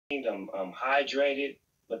I'm hydrated,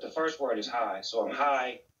 but the first word is high. So I'm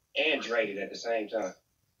high and drated at the same time.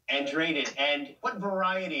 And drated. And what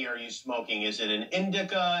variety are you smoking? Is it an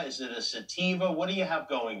indica? Is it a sativa? What do you have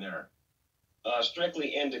going there?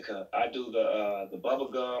 Strictly indica. I do the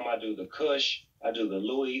bubble gum. I do the Kush. I do the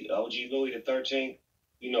Louis, OG Louis the 13th.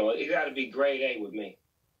 You know, it got to be grade A with me.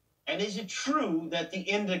 And is it true that the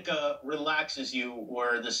indica relaxes you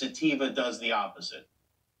where the sativa does the opposite?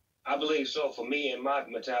 I believe so. For me and my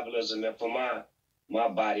metabolism and for my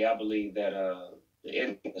body, I believe that the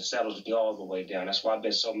indica settles me all the way down. That's why I've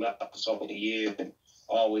been so mellow for so many years and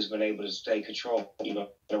always been able to stay control, you know,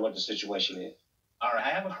 no matter what the situation is. All right, I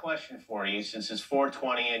have a question for you since it's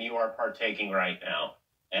 4:20 and you are partaking right now.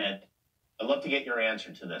 And I'd love to get your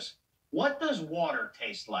answer to this. What does water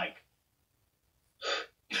taste like?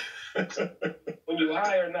 When you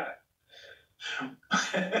high or not?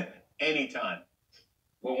 Anytime.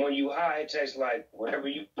 Well, when you high, it tastes like whatever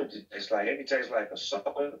you put it tastes like. It can taste like a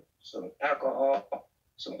soda, some alcohol,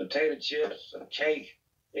 some potato chips, some cake.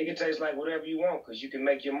 It can taste like whatever you want because you can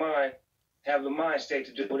make your mind have the mind state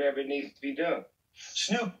to do whatever it needs to be done.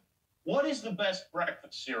 Snoop, what is the best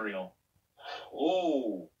breakfast cereal?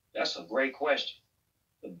 Oh, that's a great question.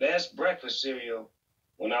 The best breakfast cereal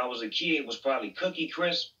when I was a kid was probably Cookie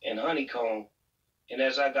Crisp and Honeycomb. And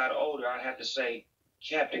as I got older, I have to say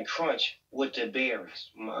CapNCrunch with the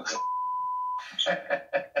berries. My God.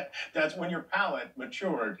 That's when your palate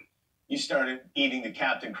matured. You started eating the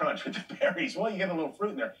CapNCrunch with the berries. Well, you get a little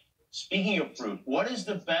fruit in there. Speaking of fruit, what is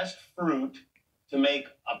the best fruit to make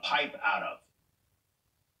a pipe out of?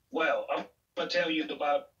 Well, I'm going to tell you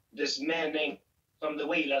about this man named from the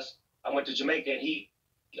Wheelers. I went to Jamaica and he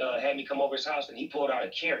had me come over his house and he pulled out a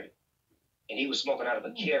carrot. And he was smoking out of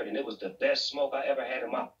a carrot and it was the best smoke I ever had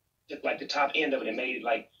in my, like the top end of it and made it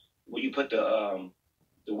like where you put the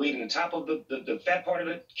weed in the top of the fat part of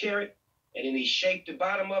the carrot and then he shaped the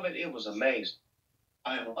bottom of it. It was amazing.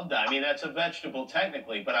 I love that. I mean, that's a vegetable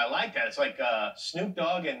technically, but I like that. It's like Snoop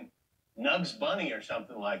Dogg and Nugs Bunny or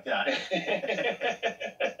something like that.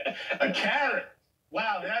 A carrot.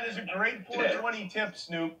 Wow, that is a great 420 tip,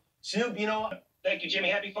 Snoop. Snoop, you know what? Thank you, Jimmy.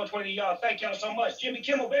 Happy 420 to y'all. Thank y'all so much. Jimmy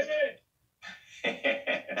Kimmel, baby.